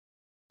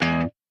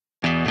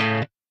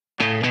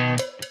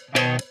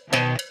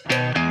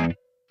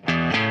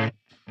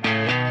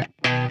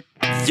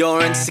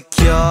You're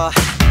insecure,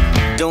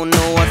 don't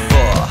know what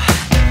for.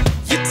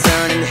 You're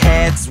turning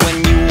heads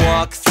when you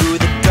walk through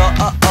the door.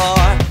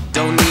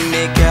 Don't need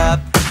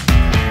makeup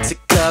to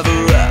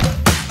cover up.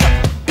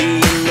 Being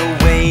the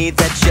way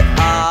that you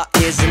are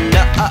is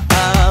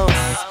enough.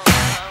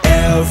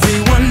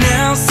 Everyone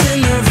else in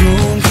the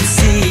room can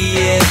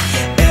see it,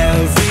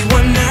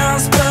 everyone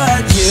else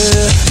but you.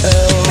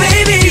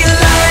 Baby, you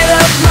light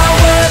up my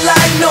world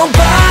like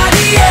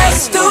nobody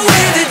else. The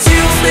way that you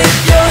flip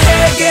your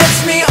hair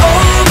gets me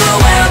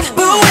overwhelmed.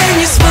 But when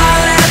you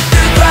smile at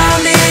the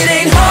ground, it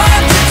ain't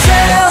hard to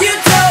tell. You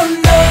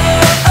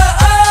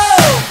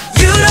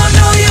don't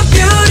know you're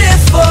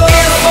beautiful.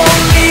 If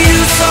only you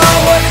saw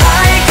what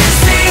I can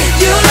see,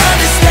 you'll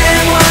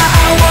understand why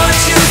I want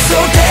you so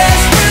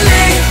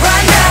desperately.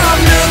 Right now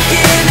I'm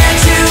looking at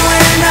you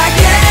and I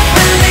can't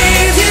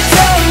believe you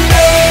don't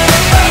know.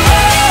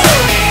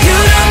 You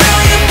don't know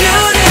you're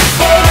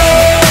beautiful.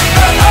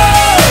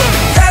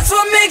 That's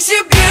what makes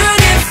you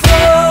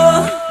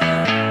beautiful.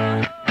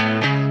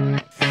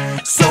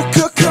 So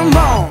come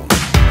on,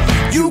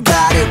 you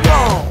got it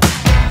wrong.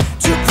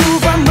 To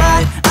prove I'm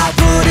right, I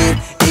put it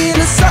in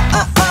a song.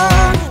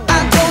 I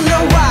don't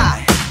know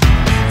why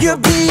you're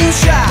being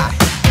shy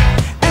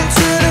and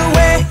turn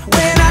away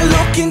when I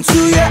look into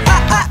your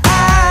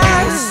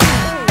eyes.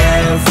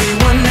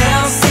 Everyone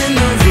else in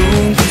the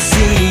room can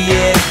see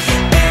it,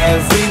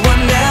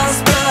 everyone else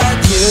but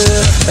you.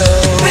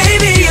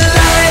 Baby, you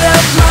light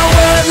up my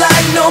world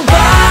like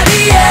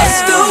nobody else.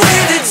 The way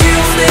that you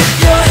flip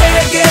your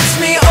hair gets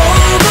me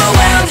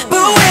overwhelmed.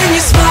 But when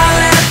you smile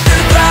at the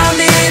ground,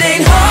 it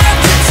ain't hard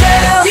to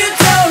tell. You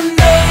don't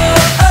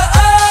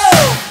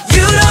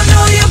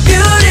know you're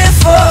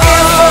beautiful.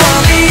 If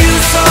only you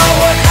saw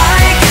what I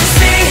can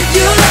see,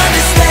 you'll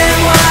understand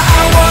why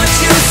I want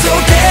you so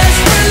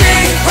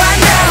desperately. Right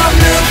now I'm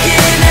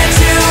looking at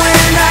you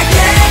and I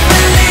can't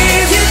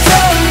believe you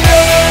don't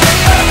know.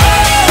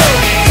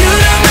 You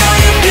don't know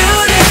you're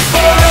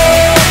beautiful.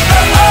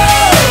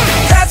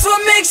 That's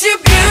what makes you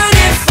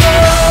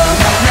beautiful.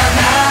 Na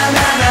na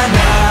na na na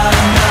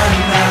na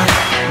na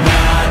na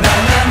na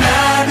na na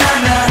na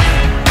na.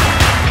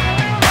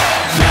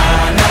 Na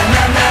na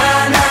na na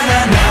na na na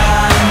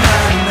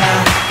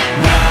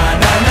na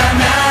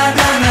na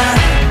na na.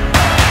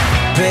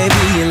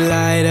 Baby, you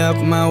light up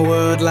my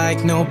world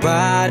like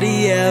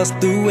nobody else.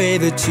 The way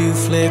that you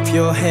flip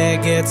your hair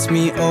gets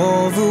me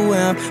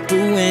overwhelmed.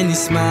 But when you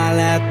smile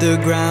at the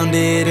ground,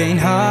 it ain't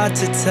hard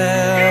to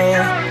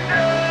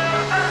tell.